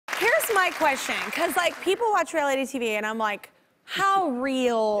here's my question, because like people watch reality TV and I'm like, how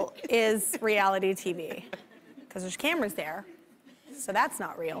real is reality TV? Because there's cameras there, so that's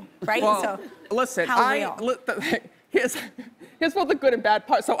not real, right? Well, so listen, how real? Here's both the good and bad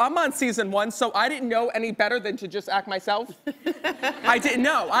part. So I'm on season 1, so I didn't know any better than to just act myself. I didn't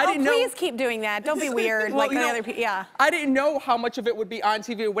know. I didn't know. Please keep doing that. Don't be weird like the other people. Yeah. I didn't know how much of it would be on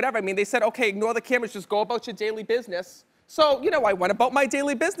TV or whatever. I mean, they said, okay, ignore the cameras, just go about your daily business. So, you know, I went about my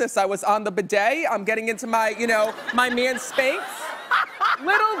daily business. I was on the bidet. I'm getting into my, you know, my man Spanx.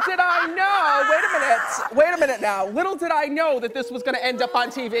 Little did I know, wait a minute now. Little did I know that this was gonna end up on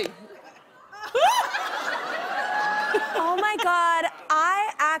TV. Oh my God,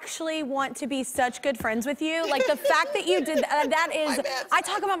 I actually want to be such good friends with you. Like the fact that you did that is, I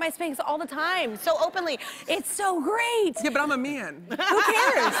talk about my Spanx all the time, so openly. It's so great. Yeah, but I'm a man. Who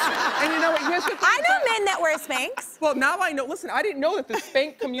cares? And you know what, here's the thing. I know men that wear Spanx. Well, now I know. Listen, I didn't know that the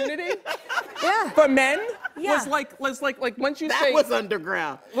Spanx community for men was like once you say. That was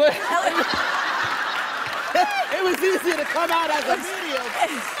underground. It was easy to come out as a medium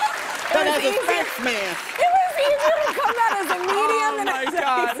than as a Spanx man. It was easier to come out as a medium than my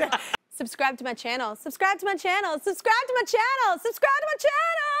God. Subscribe to my channel. Subscribe to my channel. Subscribe to my channel. Subscribe to my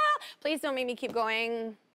channel. Please don't make me keep going.